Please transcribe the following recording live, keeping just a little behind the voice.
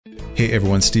Hey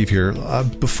everyone, Steve here.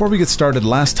 Before we get started,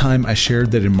 last time I shared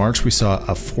that in March we saw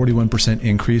a 41%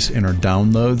 increase in our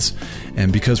downloads,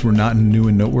 and because we're not new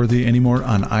and noteworthy anymore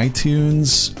on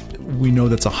iTunes, we know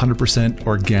that's 100%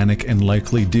 organic and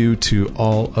likely due to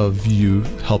all of you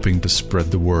helping to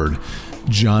spread the word.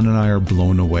 John and I are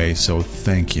blown away, so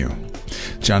thank you.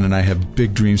 John and I have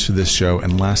big dreams for this show,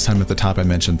 and last time at the top I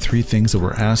mentioned 3 things that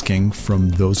we're asking from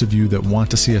those of you that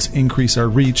want to see us increase our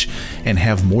reach and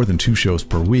have more than 2 shows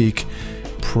per week: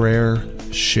 prayer,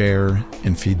 share,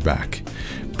 and feedback.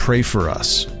 Pray for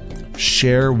us.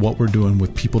 Share what we're doing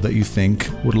with people that you think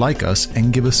would like us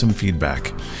and give us some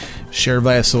feedback. Share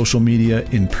via social media,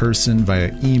 in person,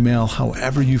 via email,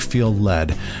 however you feel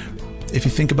led. If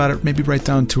you think about it, maybe write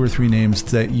down 2 or 3 names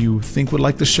that you think would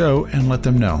like the show and let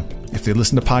them know. If they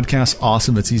listen to podcasts,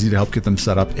 awesome. It's easy to help get them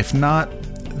set up. If not,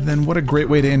 then what a great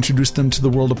way to introduce them to the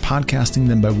world of podcasting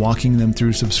than by walking them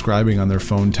through subscribing on their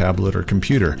phone, tablet, or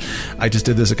computer. I just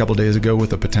did this a couple days ago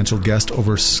with a potential guest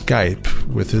over Skype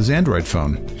with his Android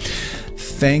phone.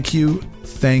 Thank you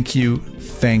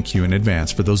in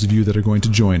advance for those of you that are going to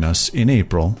join us in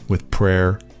April with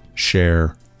prayer,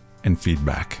 share, and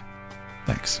feedback.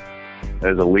 Thanks.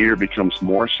 As a leader becomes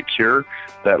more secure,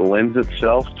 that lends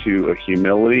itself to a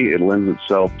humility. It lends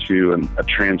itself to a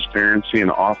transparency and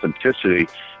authenticity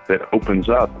that opens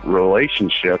up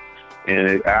relationship. And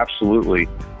it absolutely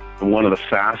one of the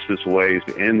fastest ways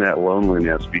to end that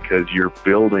loneliness, because you're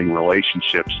building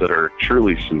relationships that are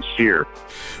truly sincere.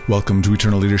 Welcome to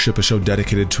Eternal Leadership, a show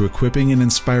dedicated to equipping and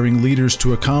inspiring leaders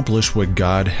to accomplish what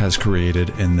God has created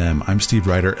in them. I'm Steve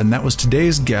Ryder, and that was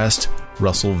today's guest,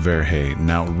 Russell Verhey.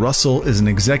 Now, Russell is an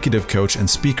executive coach and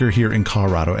speaker here in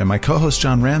Colorado, and my co-host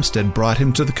John Ramstead brought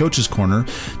him to the Coach's Corner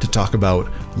to talk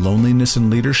about loneliness in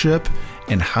leadership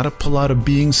and how to pull out of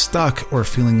being stuck or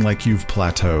feeling like you've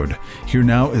plateaued. Here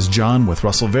now is John with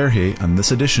Russell Verhey on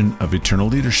this edition of Eternal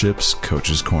Leadership's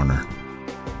Coach's Corner.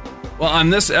 Well, on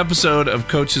this episode of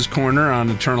Coach's Corner on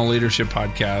Eternal Leadership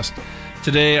Podcast,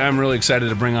 today I'm really excited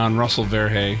to bring on Russell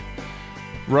Verhey.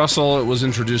 Russell was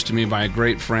introduced to me by a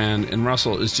great friend, and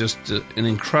Russell is just an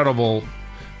incredible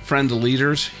friend to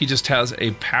leaders. He just has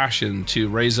a passion to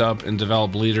raise up and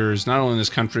develop leaders, not only in this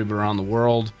country, but around the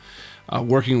world,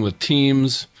 working with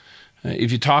teams.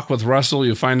 If you talk with Russell,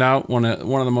 you'll find out one of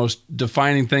the most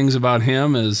defining things about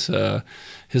him is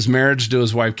his marriage to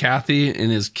his wife, Kathy,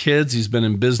 and his kids. He's been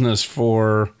in business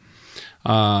for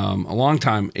a long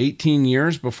time, 18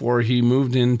 years before he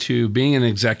moved into being an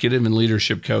executive and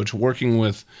leadership coach, working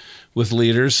with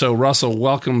leaders. So, Russell,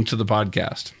 welcome to the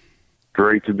podcast.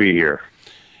 Great to be here.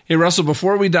 Hey, Russell,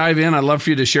 before we dive in, I'd love for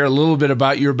you to share a little bit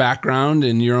about your background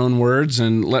in your own words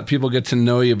and let people get to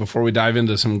know you before we dive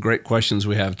into some great questions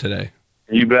we have today.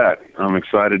 You bet. I'm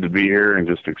excited to be here and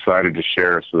just excited to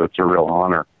share, so that's a real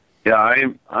honor. Yeah,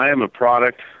 I am a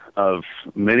product of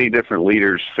many different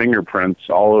leaders' fingerprints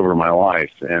all over my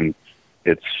life, and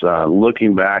it's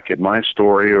looking back at my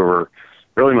story over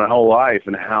really my whole life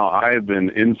and how I've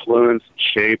been influenced,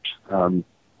 shaped, and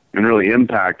really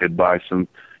impacted by some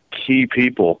key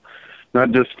people,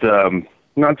 not just the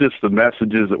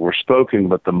messages that were spoken,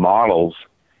 but the models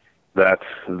that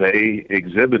they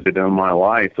exhibited in my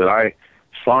life, that I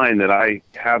find that I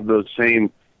have those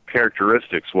same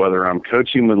characteristics, whether I'm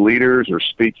coaching with leaders or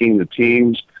speaking to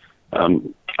teams.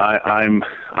 I'm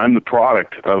the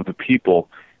product of the people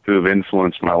who have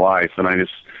influenced my life, and I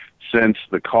just sense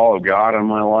the call of God on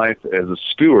my life as a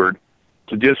steward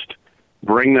to just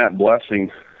bring that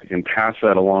blessing and pass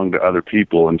that along to other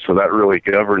people, and so that really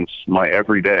governs my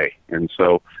everyday. And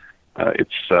so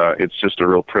it's just a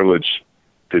real privilege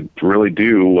to really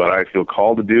do what I feel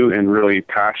called to do, and really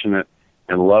passionate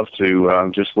and love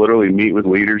to just literally meet with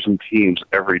leaders and teams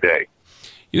every day.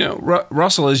 You know,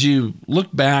 Russell, as you look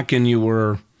back and you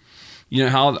were,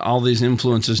 how all these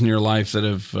influences in your life that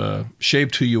have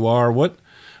shaped who you are,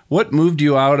 what moved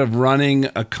you out of running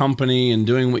a company and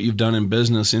doing what you've done in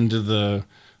business into the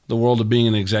world of being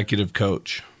an executive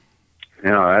coach?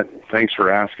 Thanks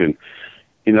for asking.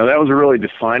 That was a really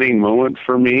defining moment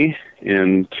for me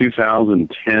in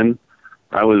 2010.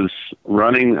 I was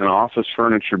running an office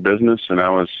furniture business, and I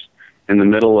was in the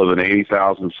middle of an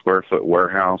 80,000 square foot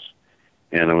warehouse,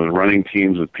 and I was running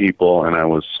teams of people, and I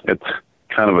was at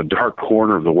kind of a dark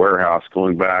corner of the warehouse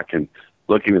going back and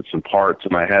looking at some parts,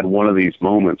 and I had one of these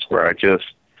moments where I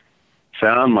just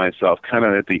found myself kind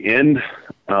of at the end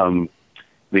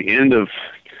of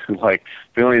like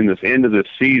feeling this end of the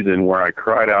season, where I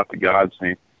cried out to God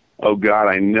saying, "Oh God,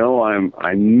 I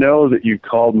know that you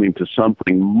called me to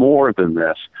something more than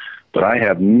this, but I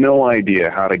have no idea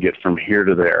how to get from here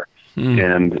to there."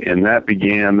 And that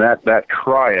began, that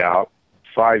cry out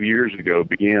 5 years ago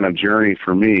began a journey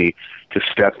for me to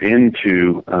step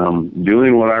into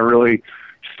doing what I really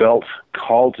felt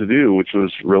called to do, which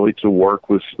was really to work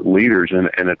with leaders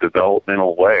in a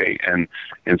developmental way. And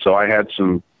so I had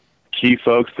some key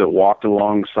folks that walked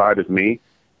alongside of me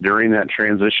during that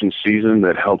transition season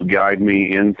that helped guide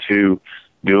me into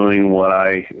doing what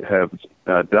I have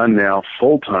done now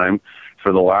full-time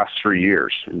for the last 3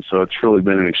 years. And so it's really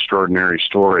been an extraordinary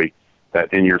story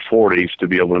that in your 40s to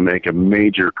be able to make a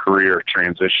major career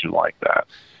transition like that.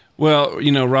 Well,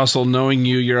 Russell, knowing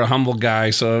you're a humble guy,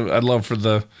 so I'd love for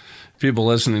the people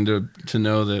listening to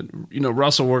know that,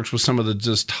 Russell works with some of the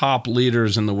just top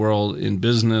leaders in the world in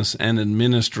business and in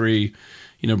ministry,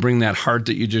 bring that heart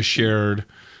that you just shared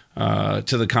to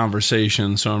the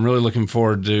conversation. So I'm really looking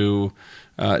forward to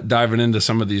diving into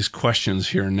some of these questions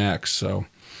here next. So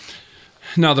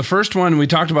now the first one, we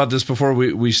talked about this before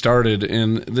we started,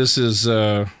 and this is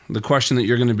the question that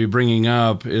you're going to be bringing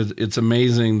up. It's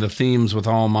amazing, the themes with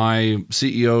all my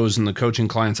CEOs and the coaching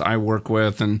clients I work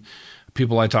with and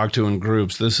people I talk to in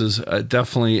groups. This is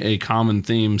definitely a common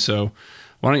theme. So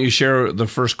why don't you share the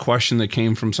first question that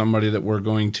came from somebody that we're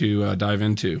going to dive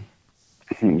into?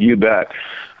 You bet.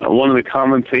 One of the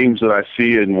common themes that I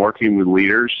see in working with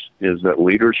leaders is that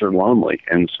leaders are lonely.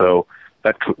 And so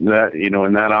that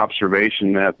in that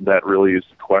observation, that really is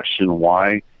the question,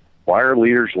 why are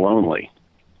leaders lonely?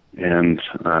 And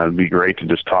it'd be great to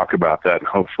just talk about that. And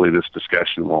hopefully this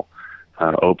discussion will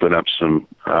open up some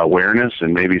awareness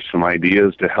and maybe some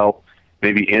ideas to help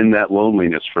maybe end that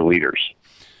loneliness for leaders.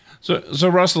 So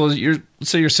Russell, let's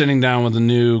say you're sitting down with a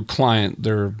new client.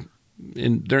 They're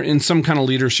in some kind of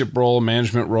leadership role,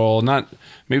 management role.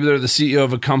 Maybe they're the CEO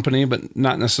of a company, but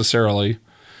not necessarily.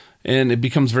 And it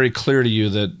becomes very clear to you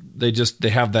that they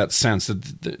have that sense,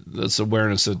 this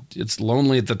awareness that it's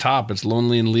lonely at the top. It's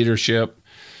lonely in leadership.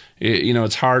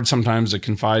 It's hard sometimes to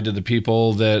confide to the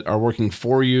people that are working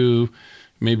for you,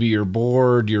 maybe your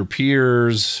board, your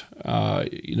peers.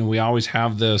 We always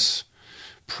have this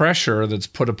pressure that's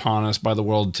put upon us by the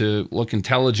world to look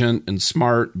intelligent and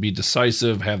smart, be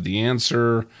decisive, have the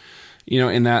answer.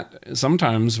 And that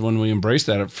sometimes when we embrace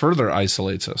that, it further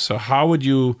isolates us. So how would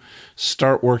you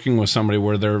start working with somebody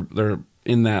where they're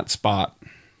in that spot?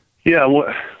 Yeah,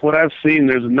 what I've seen,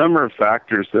 there's a number of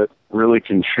factors that really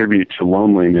contribute to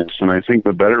loneliness. And I think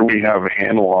the better we have a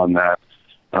handle on that,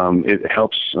 it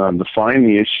helps define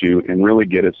the issue and really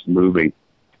get us moving.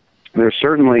 There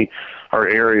certainly are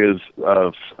areas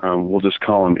of, we'll just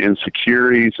call them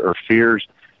insecurities or fears,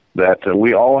 that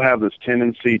we all have this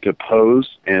tendency to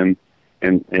pose and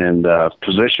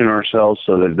position ourselves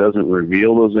so that it doesn't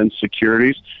reveal those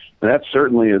insecurities. And that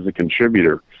certainly is a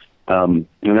contributor. And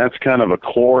that's kind of a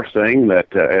core thing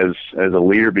that as a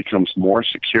leader becomes more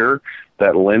secure,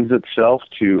 that lends itself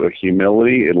to a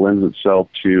humility. It lends itself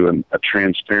to a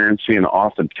transparency and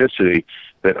authenticity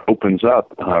that opens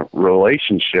up a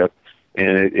relationship.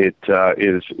 And it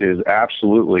is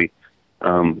absolutely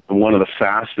one of the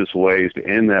fastest ways to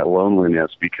end that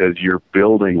loneliness, because you're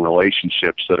building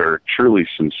relationships that are truly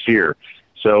sincere.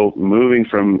 So moving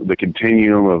from the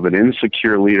continuum of an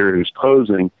insecure leader who's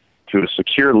posing to a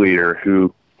secure leader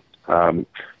who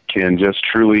can just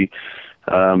truly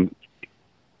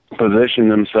position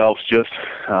themselves just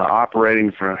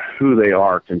operating for who they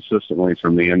are consistently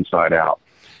from the inside out.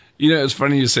 It's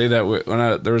funny you say that.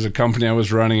 When there was a company I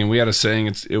was running, and we had a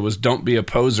saying, it was "Don't be a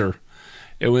poser."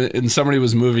 And somebody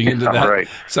was moving into that. Right.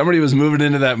 Somebody was moving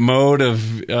into that mode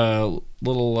of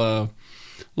little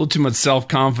too much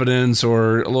self-confidence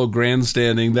or a little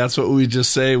grandstanding. That's what we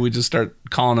just say. We just start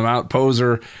calling them out,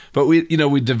 poser. But we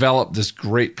developed this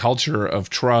great culture of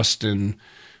trust and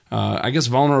I guess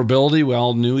vulnerability. We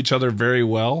all knew each other very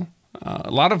well.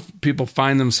 A lot of people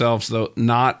find themselves though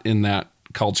not in that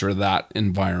culture, that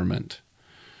environment.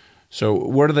 So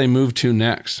where do they move to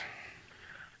next?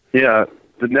 Yeah,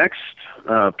 the next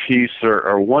piece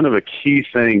or one of a key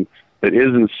thing that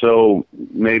isn't so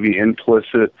maybe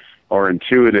implicit or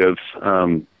intuitive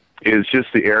is just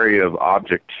the area of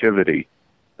objectivity,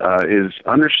 is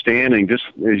understanding, just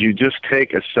as you just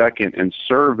take a second and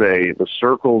survey the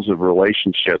circles of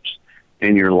relationships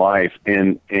in your life.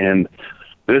 And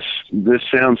this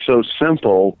sounds so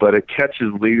simple, but it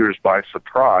catches leaders by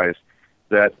surprise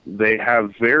that they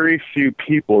have very few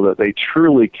people that they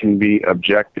truly can be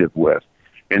objective with.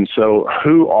 And so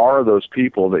who are those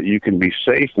people that you can be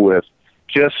safe with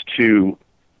just to,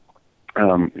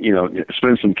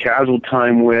 spend some casual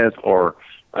time with, or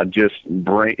just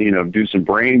do some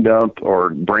brain dump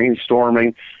or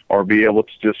brainstorming, or be able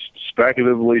to just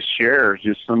speculatively share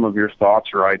just some of your thoughts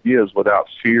or ideas without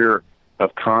fear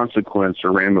of consequence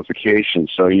or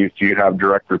ramifications. So if you have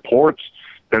direct reports,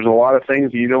 there's a lot of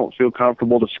things you don't feel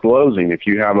comfortable disclosing. If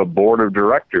you have a board of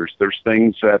directors, there's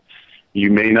things that you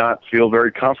may not feel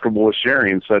very comfortable with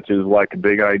sharing, such as like a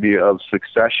big idea of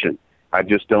succession. I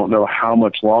just don't know how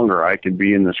much longer I can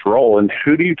be in this role, and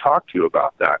who do you talk to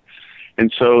about that?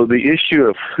 And so the issue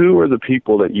of who are the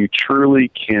people that you truly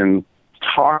can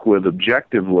talk with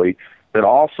objectively that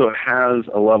also has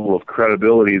a level of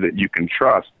credibility that you can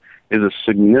trust is a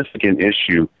significant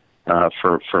issue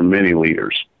for many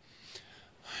leaders.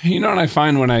 You know what I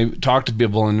find when I talk to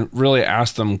people and really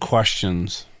ask them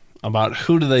questions about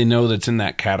who do they know that's in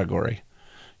that category?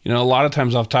 You know, a lot of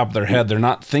times off the top of their head, they're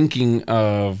not thinking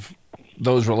of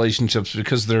those relationships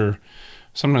because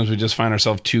sometimes we just find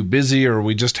ourselves too busy or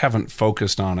we just haven't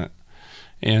focused on it.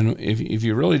 And if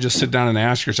you really just sit down and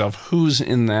ask yourself, who's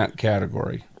in that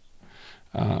category?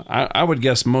 I would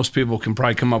guess most people can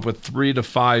probably come up with 3 to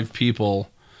 5 people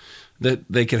that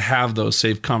they could have those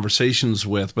safe conversations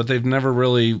with, but they've never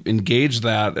really engaged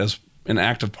that as an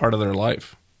active part of their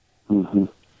life. Mm-hmm.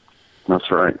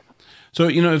 That's right. So,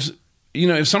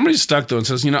 if somebody's stuck though and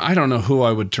says, I don't know who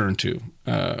I would turn to.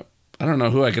 I don't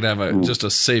know who I could have just a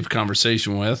safe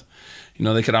conversation with.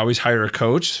 They could always hire a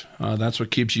coach. That's what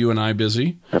keeps you and I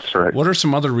busy. That's right. What are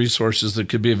some other resources that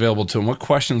could be available to them? What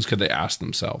questions could they ask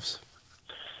themselves?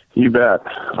 You bet.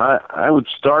 I would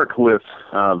start with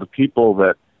the people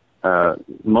that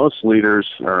most leaders,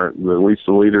 or at least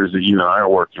the leaders that you and I are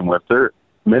working with,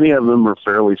 many of them are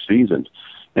fairly seasoned.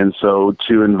 And so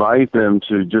to invite them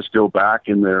to just go back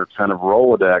in their kind of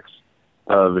Rolodex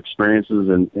of experiences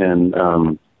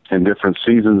and different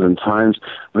seasons and times,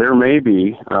 there may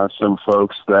be some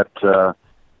folks that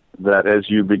as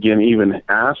you begin even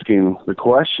asking the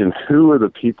question, who are the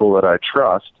people that I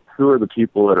trust? Who are the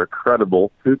people that are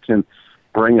credible? Who can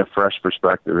bring a fresh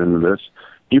perspective into this?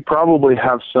 You probably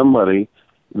have somebody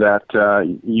that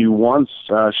you once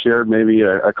shared maybe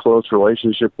a close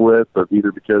relationship with, but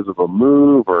either because of a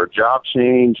move or a job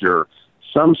change or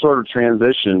some sort of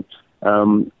transition,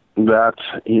 that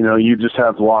you just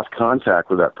have lost contact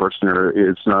with that person, or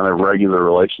it's not a regular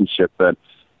relationship that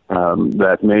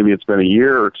maybe it's been a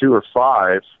year or 2 or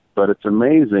 5, but it's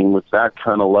amazing with that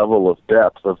kind of level of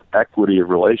depth of equity of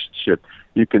relationship,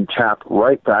 you can tap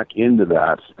right back into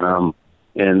that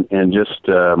and just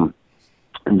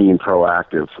being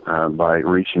proactive by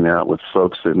reaching out with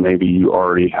folks that maybe you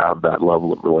already have that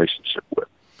level of relationship with.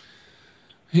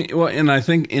 Well, and I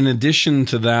think in addition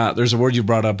to that, there's a word you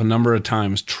brought up a number of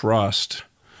times, trust.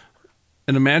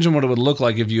 And imagine what it would look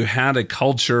like if you had a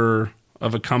culture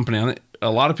of a company. A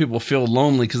lot of people feel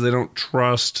lonely because they don't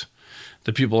trust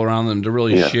the people around them to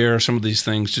really share some of these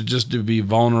things, to be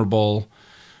vulnerable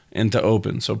and to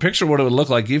open. So picture what it would look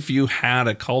like if you had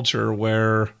a culture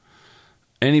where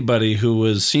anybody who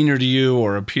was senior to you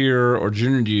or a peer or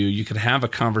junior to you, you could have a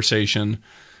conversation,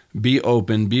 be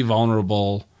open, be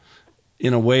vulnerable,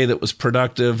 in a way that was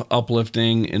productive,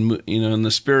 uplifting, and in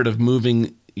the spirit of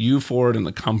moving you forward and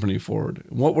the company forward.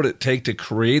 What would it take to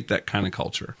create that kind of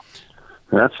culture?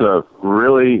 That's a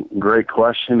really great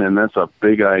question, and that's a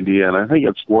big idea. And I think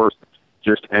it's worth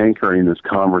just anchoring this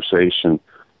conversation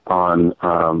on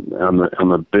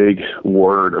the big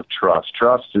word of trust.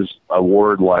 Trust is a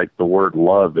word like the word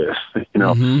love is.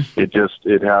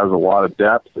 It has a lot of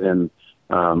depth and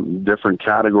different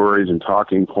categories and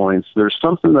talking points. There's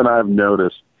something that I've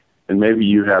noticed, and maybe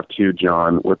you have too,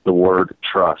 John, with the word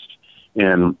trust,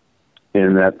 and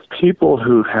that people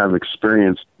who have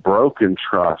experienced broken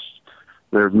trust,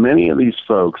 there are many of these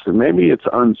folks, and maybe it's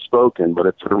unspoken, but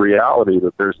it's a reality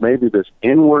that there's maybe this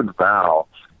inward vow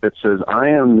that says, I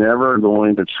am never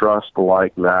going to trust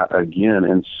like that again,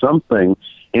 and something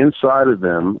inside of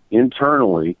them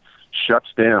internally shuts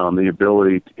down the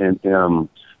ability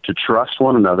to trust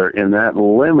one another, and that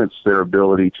limits their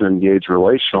ability to engage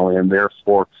relationally and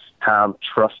therefore have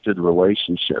trusted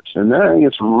relationships. And I think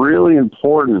it's really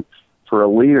important for a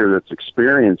leader that's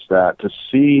experienced that to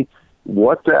see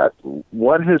what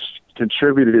has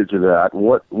contributed to that,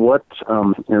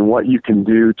 and what you can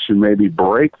do to maybe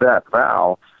break that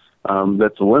vow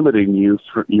that's limiting you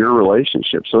for your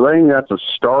relationship. So I think that's a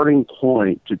starting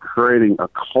point to creating a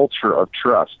culture of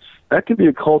trust. That could be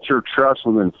a culture of trust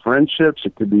within friendships.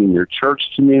 It could be in your church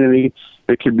community.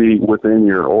 It could be within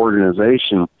your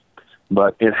organization.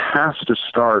 But it has to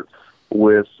start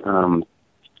with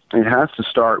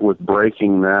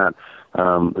breaking that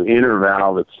inner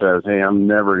vow that says, "Hey, I'm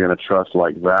never going to trust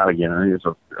like that again." I think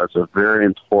it's a very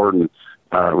important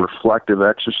reflective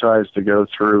exercise to go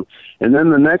through. And then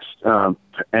the next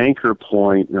anchor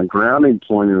point, grounding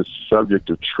point in the subject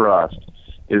of trust,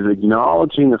 is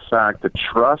acknowledging the fact that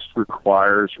trust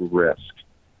requires risk.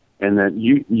 and that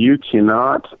you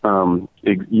cannot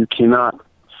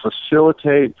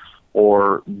facilitate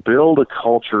or build a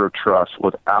culture of trust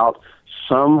without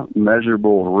some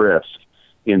measurable risk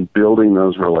in building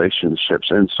those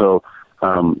relationships. And so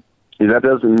that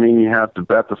doesn't mean you have to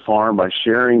bet the farm by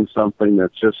sharing something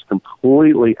that's just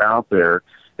completely out there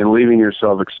and leaving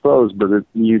yourself exposed, but that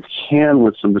you can,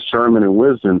 with some discernment and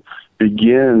wisdom,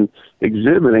 begin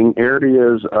exhibiting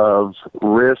areas of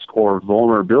risk or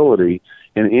vulnerability.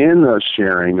 And in the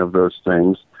sharing of those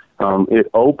things, it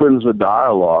opens a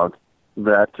dialogue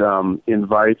that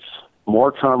invites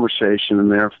more conversation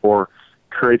and therefore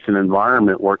creates an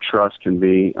environment where trust can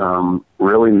be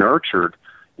really nurtured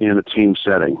in a team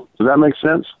setting. Does that make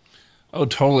sense? Oh,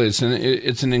 totally.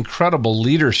 It's an incredible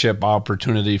leadership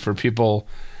opportunity for people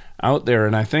out there.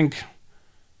 And I think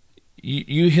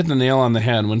you hit the nail on the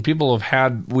head. When people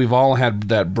we've all had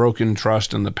that broken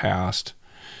trust in the past.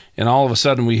 And all of a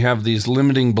sudden we have these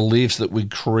limiting beliefs that we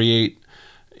create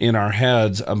in our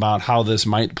heads about how this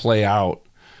might play out.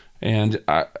 And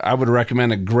I would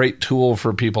recommend a great tool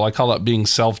for people. I call it being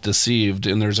self-deceived.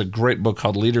 And there's a great book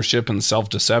called Leadership and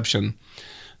Self-Deception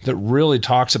that really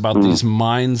talks about these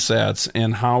mindsets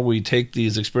and how we take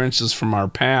these experiences from our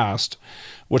past,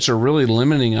 which are really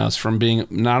limiting us from being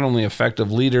not only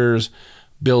effective leaders,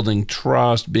 building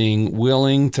trust, being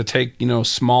willing to take,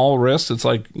 small risks. It's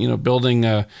like, building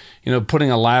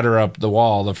putting a ladder up the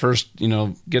wall. The first,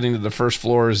 getting to the first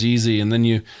floor is easy. And then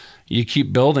you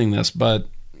keep building this, but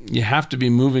you have to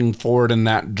be moving forward in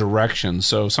that direction.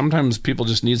 So sometimes people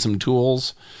just need some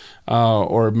tools,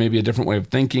 or maybe a different way of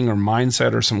thinking or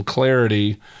mindset or some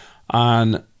clarity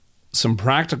on some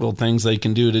practical things they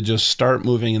can do to just start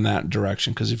moving in that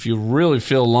direction. Because if you really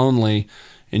feel lonely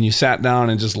and you sat down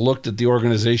and just looked at the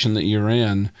organization that you're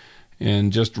in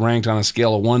and just ranked on a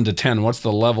scale of 1 to 10, what's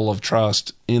the level of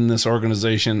trust in this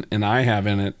organization and I have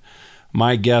in it,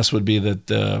 my guess would be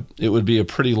that it would be a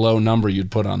pretty low number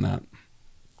you'd put on that.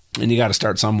 And you got to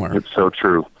start somewhere. It's so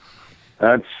true.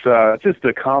 That's just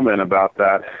a comment about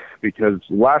that, because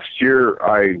last year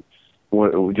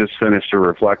we just finished a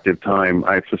reflective time.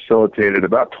 I facilitated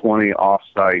about 20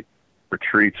 off-site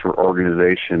retreats for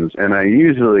organizations, and I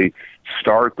usually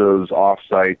start those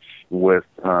off-sites with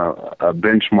a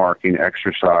benchmarking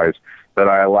exercise that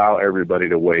I allow everybody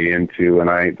to weigh into.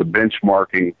 And the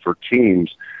benchmarking for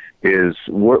teams is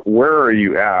where are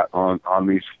you at on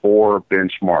these 4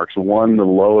 benchmarks? 1, the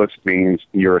lowest means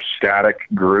you're a static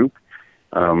group.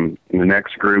 The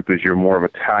next group is you're more of a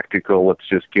tactical, let's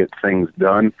just get things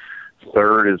done.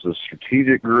 3rd is a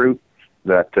strategic group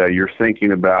that you're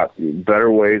thinking about better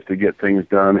ways to get things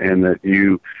done, and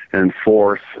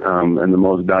 4th, and the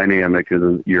most dynamic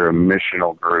is you're a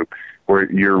missional group,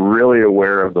 where you're really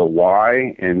aware of the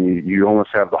why, and you almost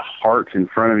have the heart in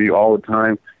front of you all the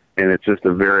time, and it's just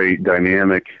a very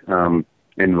dynamic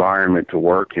environment to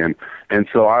work in. And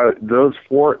so those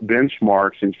 4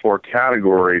 benchmarks in 4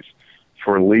 categories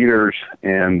for leaders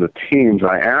and the teams,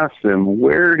 I ask them,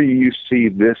 where do you see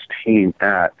this team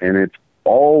at? And it's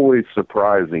always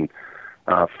surprising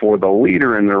for the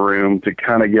leader in the room to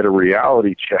kind of get a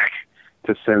reality check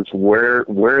to sense where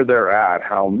they're at,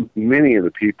 how many of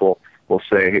the people will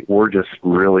say, hey, we're just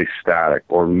really static,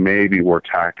 or maybe we're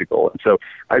tactical. And so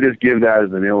I just give that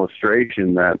as an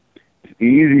illustration that it's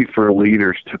easy for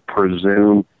leaders to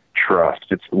presume trust.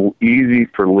 It's easy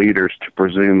for leaders to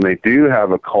presume they do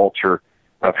have a culture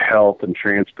of health and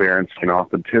transparency and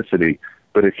authenticity.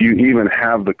 But if you even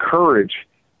have the courage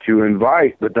to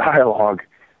invite the dialogue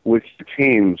with the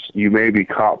teams, you may be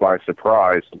caught by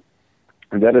surprise.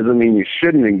 And that doesn't mean you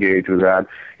shouldn't engage with that.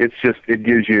 It's just, it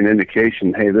gives you an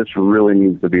indication, hey, this really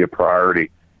needs to be a priority,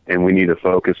 and we need to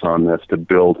focus on this to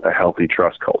build a healthy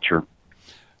trust culture.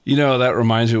 That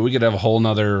reminds me, we could have a whole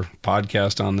nother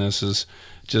podcast on this. Is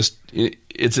just,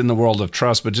 it's in the world of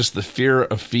trust, but just the fear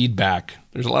of feedback.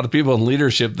 There's a lot of people in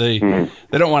leadership, they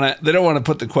don't want to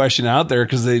put the question out there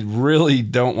because they really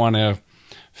don't want to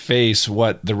face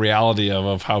what the reality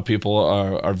of how people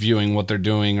are viewing what they're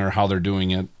doing or how they're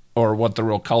doing it, or what the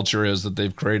real culture is that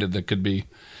they've created that could be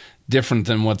different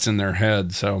than what's in their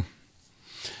head. So,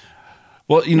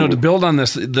 well, to build on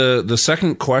this, the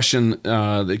second question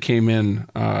that came in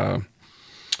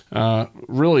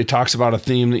really talks about a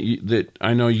theme that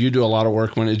I know you do a lot of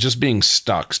work when it's just being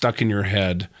stuck in your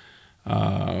head.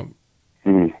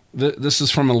 This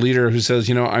is from a leader who says,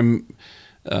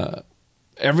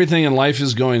 everything in life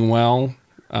is going well.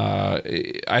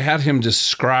 I had him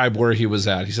describe where he was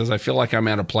at. He says, I feel like I'm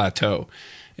at a plateau.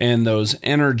 And those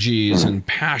energies and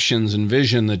passions and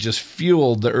vision that just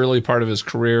fueled the early part of his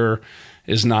career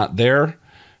is not there.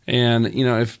 And,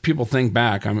 if people think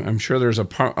back, I'm sure there's a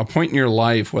point in your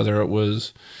life, whether it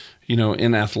was,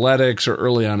 in athletics or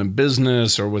early on in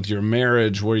business or with your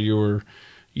marriage, where you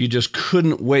just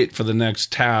couldn't wait for the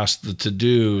next task to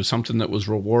do, something that was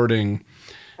rewarding,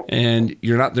 and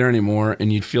you're not there anymore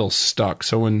and you feel stuck.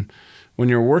 So when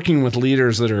you're working with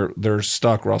leaders they're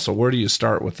stuck, Russell, where do you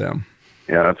start with them?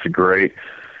 Yeah, that's a great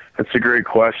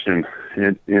question.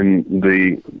 There's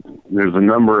a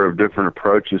number of different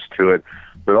approaches to it,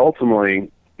 but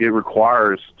ultimately it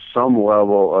requires some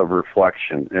level of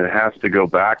reflection, and it has to go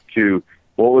back to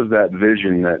what was that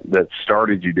vision that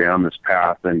started you down this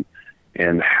path, and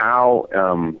how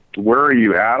where are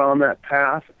you at on that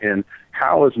path, and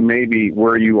how is maybe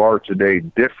where you are today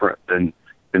different than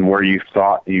where you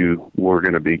thought you were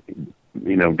going to be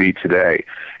today.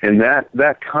 And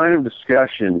that kind of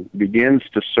discussion begins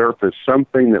to surface.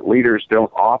 Something that leaders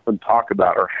don't often talk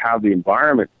about or have the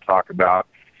environment to talk about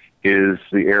is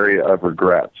the area of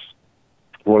regrets.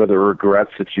 What are the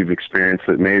regrets that you've experienced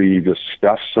that maybe you just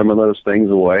stuffed some of those things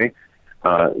away?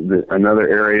 Another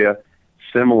area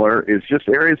similar is just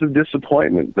areas of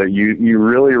disappointment that you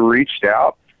really reached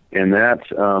out, and that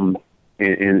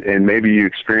and maybe you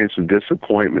experienced some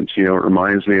disappointments. It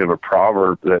reminds me of a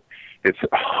proverb that it's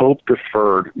hope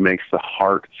deferred makes the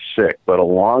heart sick, but a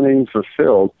longing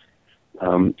fulfilled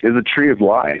is a tree of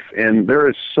life. And there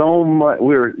is so much.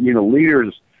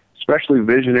 Leaders, especially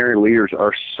visionary leaders,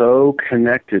 are so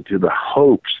connected to the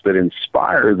hopes that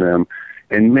inspire them.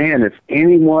 And man, if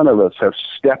any one of us have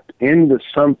stepped into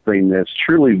something that's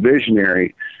truly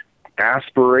visionary,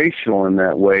 aspirational in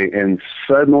that way, and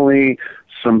suddenly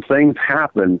some things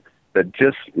happen that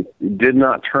just did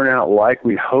not turn out like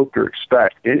we hoped or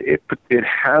expect, it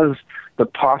has the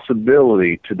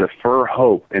possibility to defer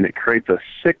hope, and it creates a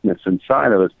sickness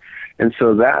inside of us. And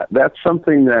so that's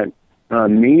something that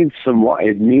needs some light.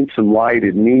 It needs some light.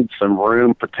 It needs some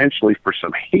room potentially for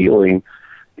some healing.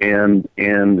 And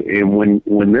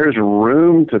when there's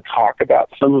room to talk about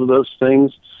some of those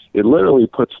things, it literally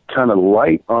puts kind of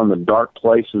light on the dark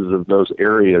places of those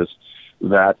areas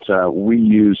that we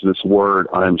use this word,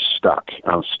 I'm stuck.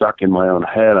 I'm stuck in my own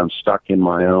head. I'm stuck in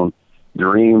my own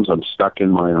dreams. I'm stuck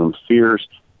in my own fears.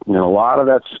 A lot of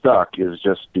that stuck is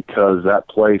just because that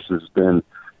place has been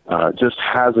just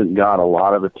hasn't got a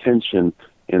lot of attention.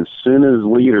 And as soon as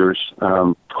leaders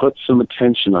put some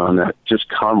attention on that, just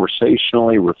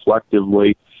conversationally,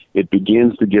 reflectively, it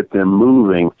begins to get them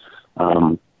moving,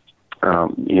 and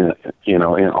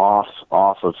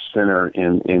off of center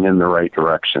and in the right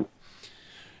direction.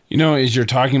 As you're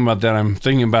talking about that, I'm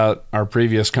thinking about our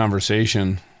previous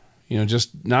conversation,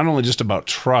 just not only just about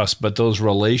trust, but those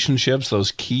relationships,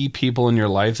 those key people in your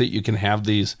life that you can have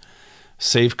these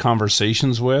safe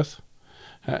conversations with.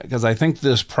 Because I think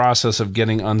this process of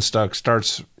getting unstuck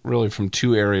starts really from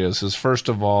two areas. Is first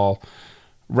of all,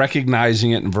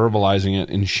 recognizing it and verbalizing it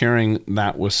and sharing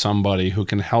that with somebody who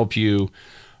can help you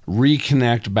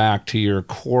reconnect back to your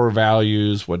core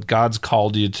values, what God's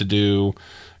called you to do,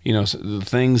 the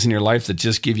things in your life that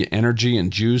just give you energy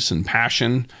and juice and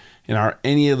passion. And are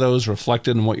any of those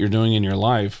reflected in what you're doing in your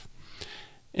life?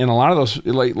 And a lot of those,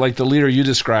 like the leader you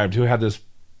described, who had this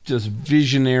just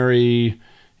visionary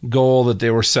goal that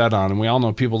they were set on, and we all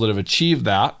know people that have achieved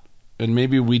that, and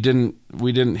maybe we didn't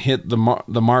hit the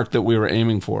mark that we were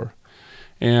aiming for.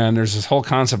 And there's this whole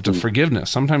concept of forgiveness.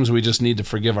 Sometimes we just need to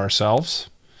forgive ourselves,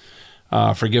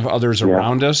 forgive others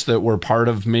around us that were part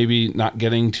of maybe not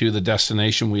getting to the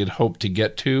destination we had hoped to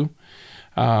get to.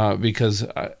 Because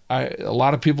a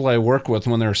lot of people I work with,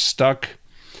 when they're stuck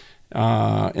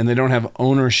and they don't have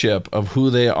ownership of who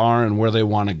they are and where they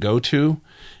want to go to,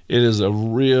 it is a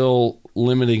real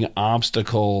limiting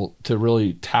obstacle to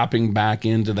really tapping back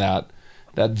into that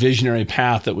visionary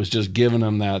path that was just giving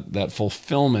them that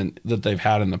fulfillment that they've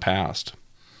had in the past.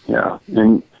 Yeah,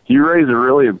 and you raise a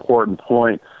really important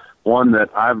point, one that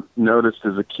I've noticed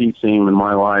as a key theme in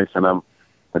my life, and I've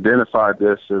identified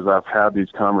this as I've had these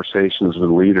conversations with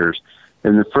leaders.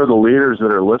 And for the leaders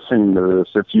that are listening to this,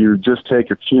 if you just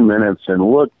take a few minutes and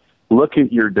look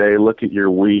at your day, look at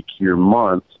your week, your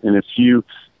month, and if you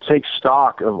take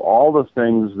stock of all the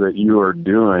things that you are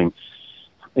doing,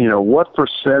 what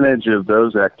percentage of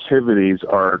those activities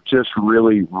are just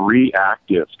really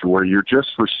reactive, to where you're just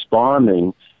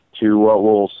responding to what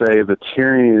we'll say the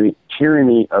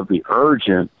tyranny of the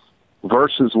urgent,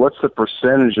 versus what's the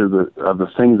percentage of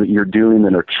the things that you're doing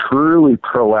that are truly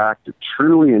proactive,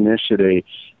 truly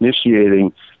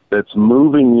initiating, that's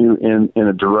moving you in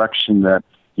a direction that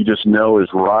you just know is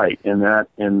right, and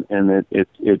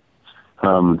it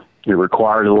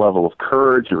requires a level of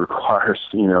courage. It requires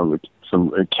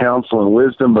some counsel and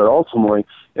wisdom, but ultimately,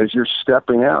 as you're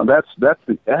stepping out, that's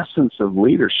the essence of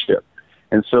leadership.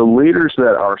 And so leaders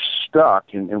that are stuck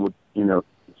and would,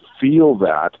 feel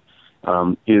that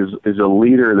is a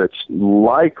leader that's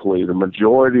likely the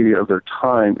majority of their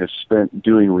time is spent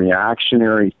doing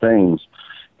reactionary things.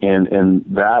 And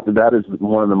that is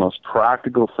one of the most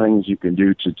practical things you can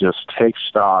do to just take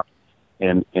stock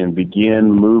and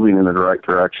begin moving in the right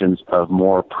directions of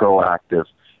more proactive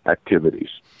activities.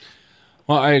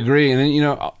 Well, I agree. And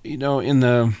in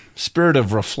the spirit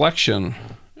of reflection,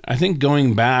 I think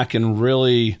going back and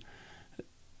really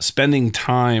spending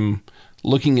time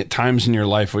looking at times in your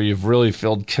life where you've really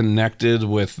felt connected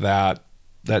with that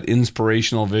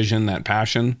inspirational vision, that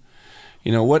passion.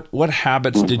 What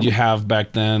habits did you have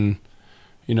back then?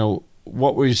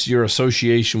 What was your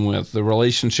association with the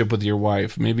relationship with your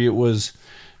wife? Maybe it was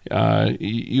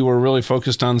you were really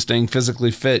focused on staying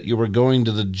physically fit. You were going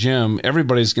to the gym.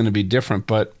 Everybody's going to be different,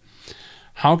 but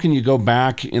how can you go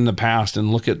back in the past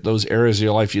and look at those areas of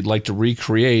your life you'd like to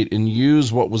recreate and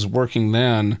use what was working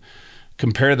then,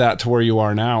 compare that to where you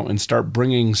are now, and start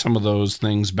bringing some of those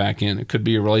things back in? It could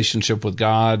be a relationship with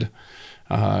God.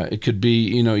 It could be,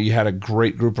 you had a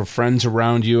great group of friends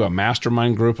around you, a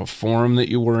mastermind group, a forum that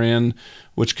you were in,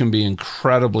 which can be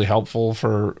incredibly helpful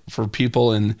for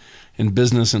people in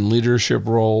business and leadership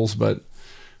roles. But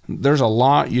there's a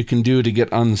lot you can do to get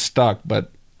unstuck,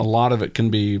 but a lot of it can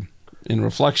be in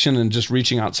reflection and just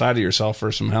reaching outside of yourself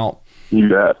for some help. You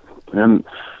bet. And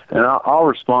I'll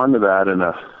respond to that in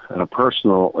a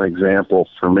personal example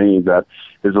for me that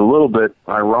is a little bit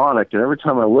ironic. And every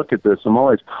time I look at this, I'm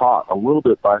always caught a little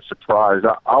bit by surprise.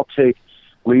 I'll take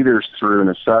leaders through an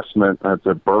assessment. It's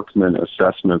a Berkman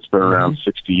assessment. It's been around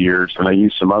 60 years, and I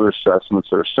use some other assessments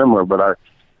that are similar, but I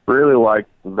really like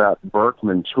that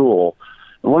Berkman tool.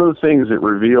 And one of the things it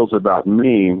reveals about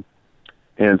me,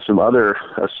 and some other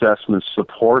assessments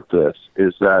support this,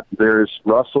 is that there's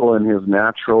Russell in his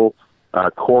natural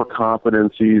core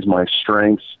competencies, my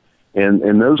strengths,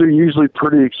 and those are usually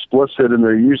pretty explicit, and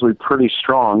they're usually pretty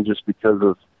strong just because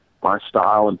of my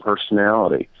style and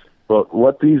personality. But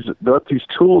what these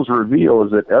tools reveal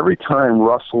is that every time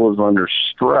Russell is under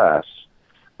stress,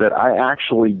 that I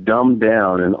actually dumb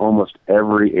down in almost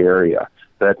every area.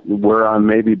 That where I'm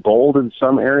maybe bold in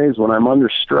some areas, when I'm under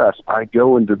stress, I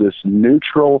go into this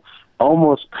neutral,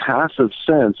 almost passive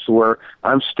sense where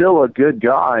I'm still a good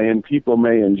guy and people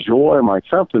may enjoy my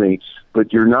company,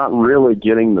 but you're not really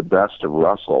getting the best of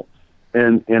Russell.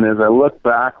 And as I look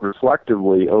back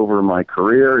reflectively over my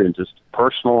career and just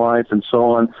personal life and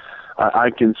so on, I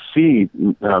can see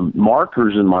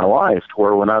markers in my life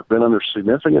where when I've been under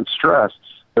significant stress,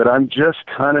 that I'm just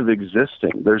kind of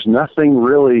existing. There's nothing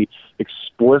really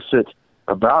explicit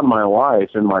about my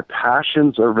life, and my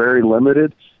passions are very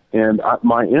limited, and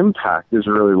my impact is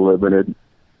really limited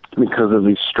because of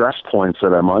these stress points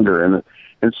that I'm under.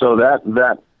 And so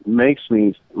that makes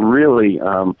me really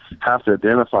have to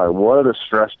identify what are the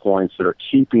stress points that are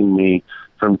keeping me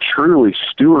from truly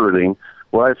stewarding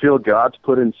what I feel God's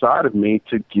put inside of me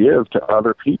to give to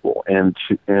other people. And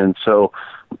so,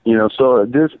 so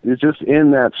this is just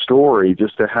in that story,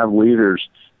 just to have leaders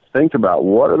think about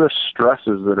what are the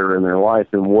stresses that are in their life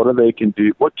and what they can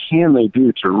do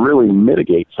to really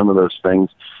mitigate some of those things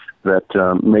that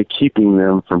may keeping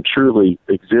them from truly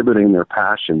exhibiting their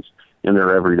passions in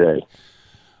their everyday.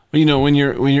 When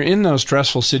you're in those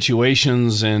stressful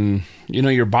situations and,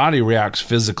 your body reacts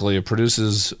physically, it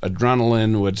produces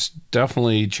adrenaline, which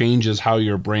definitely changes how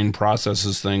your brain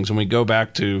processes things. And we go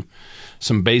back to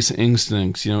some base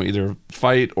instincts, either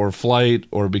fight or flight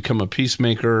or become a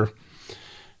peacemaker.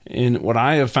 And what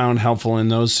I have found helpful in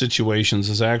those situations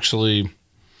is actually,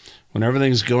 when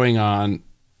everything's going on,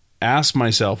 ask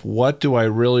myself, what do I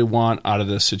really want out of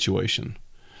this situation?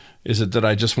 Is it that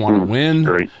I just want to win?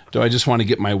 Great. Do I just want to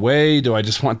get my way? Do I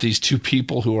just want these two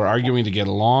people who are arguing to get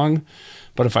along?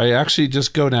 But if I actually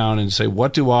just go down and say,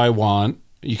 what do I want?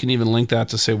 You can even link that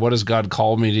to say, what has God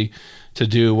called me to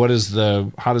do?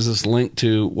 How does this link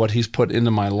to what he's put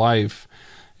into my life?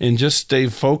 And just stay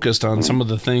focused on some of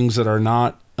the things that are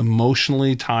not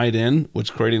emotionally tied in,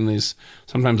 which creating these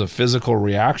sometimes a physical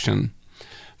reaction.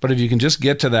 But if you can just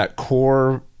get to that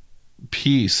core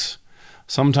piece,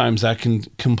 sometimes that can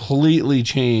completely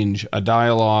change a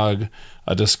dialogue,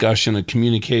 a discussion, a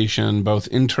communication, both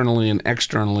internally and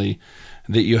externally,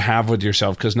 that you have with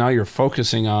yourself, because now you're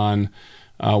focusing on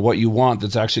what you want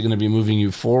that's actually going to be moving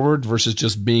you forward versus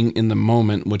just being in the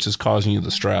moment, which is causing you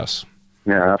the stress.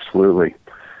 Yeah, absolutely.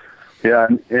 Yeah,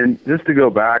 and just to go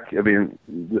back,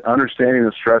 understanding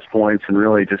the stress points and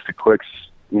really just a quick,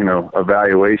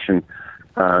 evaluation.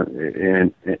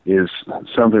 and is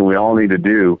something we all need to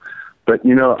do. But,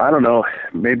 I don't know,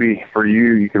 maybe for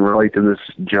you can relate to this,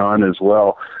 John, as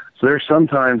well. So there's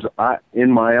sometimes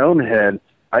in my own head,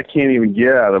 I can't even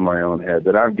get out of my own head,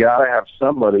 that I've got to have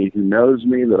somebody who knows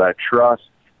me, that I trust,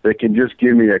 that can just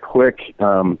give me a quick,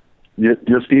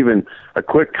 just even a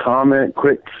quick comment,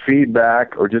 quick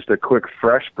feedback, or just a quick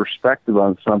fresh perspective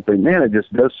on something. Man, it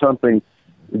just does something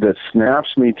that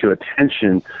snaps me to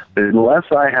attention, that unless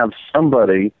I have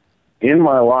somebody in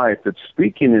my life that's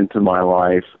speaking into my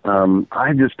life,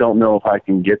 I just don't know if I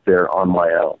can get there on my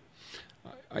own.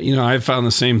 I've found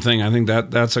the same thing. I think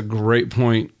that's a great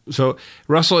point. So,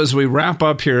 Russell, as we wrap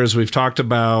up here, as we've talked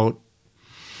about,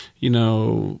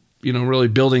 really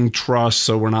building trust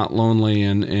so we're not lonely,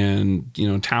 and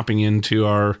tapping into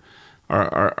our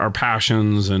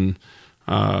passions, and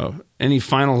any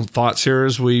final thoughts here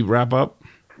as we wrap up?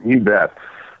 You bet.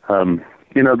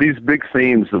 These big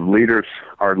themes of leaders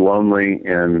are lonely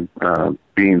and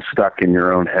being stuck in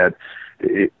your own head.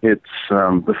 It's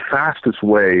the fastest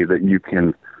way that you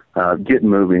can get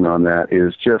moving on that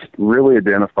is just really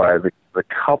identify the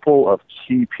couple of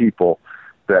key people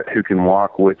who can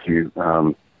walk with you,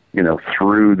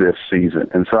 through this season.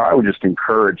 And so I would just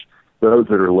encourage those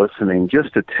that are listening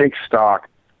just to take stock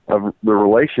of the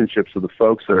relationships of the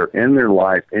folks that are in their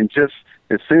life, and just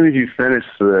as soon as you finish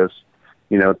this,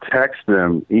 text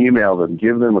them, email them,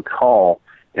 give them a call,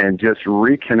 and just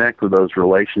reconnect with those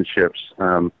relationships,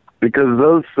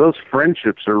 because those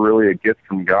friendships are really a gift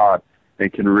from God. They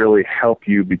can really help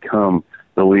you become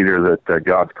the leader that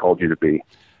God's called you to be.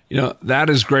 That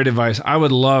is great advice. I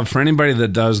would love for anybody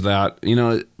that does that.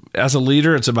 As a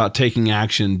leader, it's about taking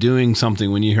action, doing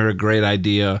something when you hear a great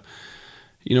idea.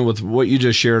 With what you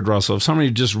just shared, Russell, if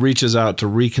somebody just reaches out to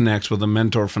reconnect with a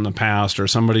mentor from the past, or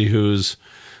somebody who's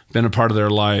been a part of their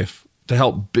life, to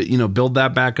help build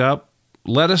that back up,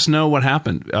 let us know what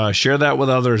happened. Share that with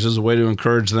others as a way to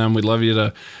encourage them. We'd love you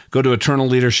to go to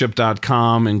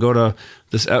eternalleadership.com and go to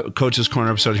this Coach's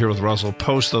Corner episode here with Russell.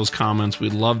 Post those comments.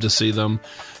 We'd love to see them.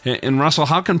 And Russell,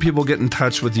 how can people get in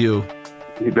touch with you?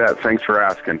 You bet. Thanks for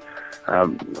asking.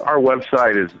 Our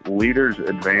website is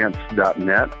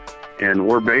leadersadvance.net. And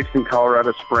we're based in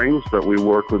Colorado Springs, but we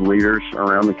work with leaders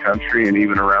around the country and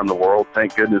even around the world.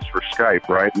 Thank goodness for Skype,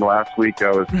 right? And last week I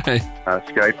was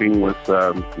Skyping with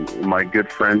my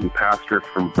good friend and pastor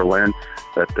from Berlin,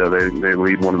 that they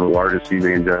lead one of the largest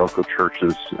evangelical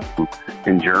churches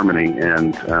in Germany.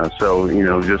 And so,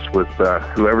 just with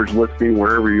whoever's listening,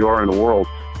 wherever you are in the world,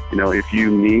 if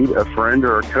you need a friend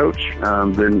or a coach,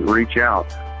 then reach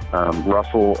out.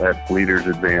 Russell at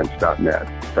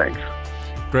leadersadvance.net. Thanks.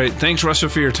 Great. Thanks, Russell,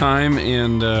 for your time,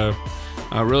 and I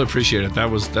really appreciate it. That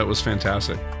was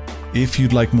fantastic. If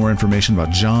you'd like more information about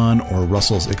John or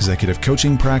Russell's executive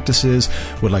coaching practices,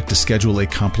 would like to schedule a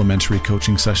complimentary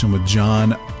coaching session with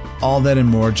John, all that and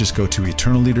more, just go to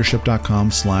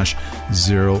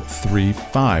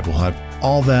eternalleadership.com/035. We'll have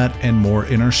all that and more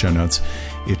in our show notes,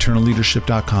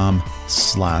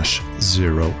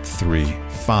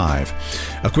 eternalleadership.com/035.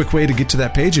 A quick way to get to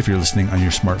that page, if you're listening on your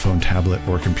smartphone, tablet,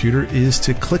 or computer, is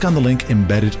to click on the link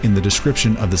embedded in the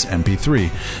description of this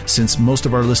MP3. Since most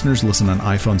of our listeners listen on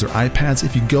iPhones or iPads,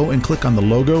 if you go and click on the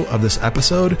logo of this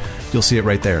episode, you'll see it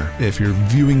right there. If you're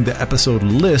viewing the episode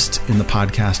list in the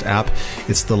podcast app,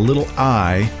 it's the little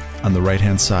I on the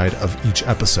right-hand side of each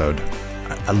episode.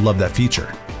 I love that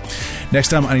feature. Next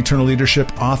time on Eternal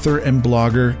Leadership, author and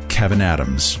blogger Kevin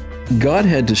Adams. God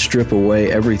had to strip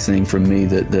away everything from me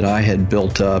that I had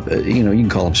built up. You can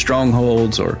call them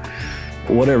strongholds or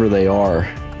whatever they are.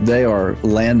 They are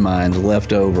landmines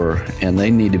left over, and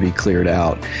they need to be cleared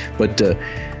out. But the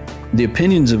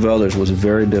opinions of others was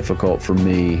very difficult for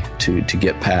me to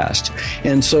get past.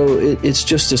 And so it's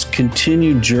just this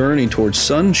continued journey towards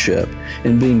sonship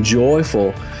and being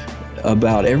joyful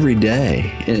about every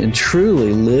day and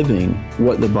truly living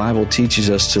what the Bible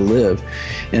teaches us to live.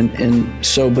 And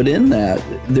so, but in that,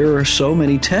 there are so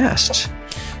many tests.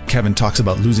 Kevin talks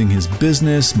about losing his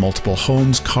business, multiple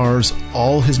homes, cars,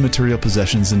 all his material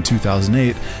possessions in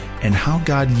 2008, and how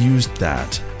God used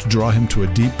that to draw him to a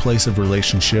deep place of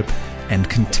relationship and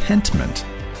contentment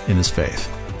in his faith.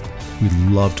 We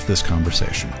loved this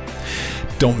conversation.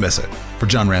 Don't miss it. For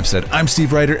John Ramstead, I'm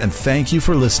Steve Ryder, and thank you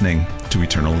for listening to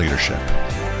Eternal Leadership.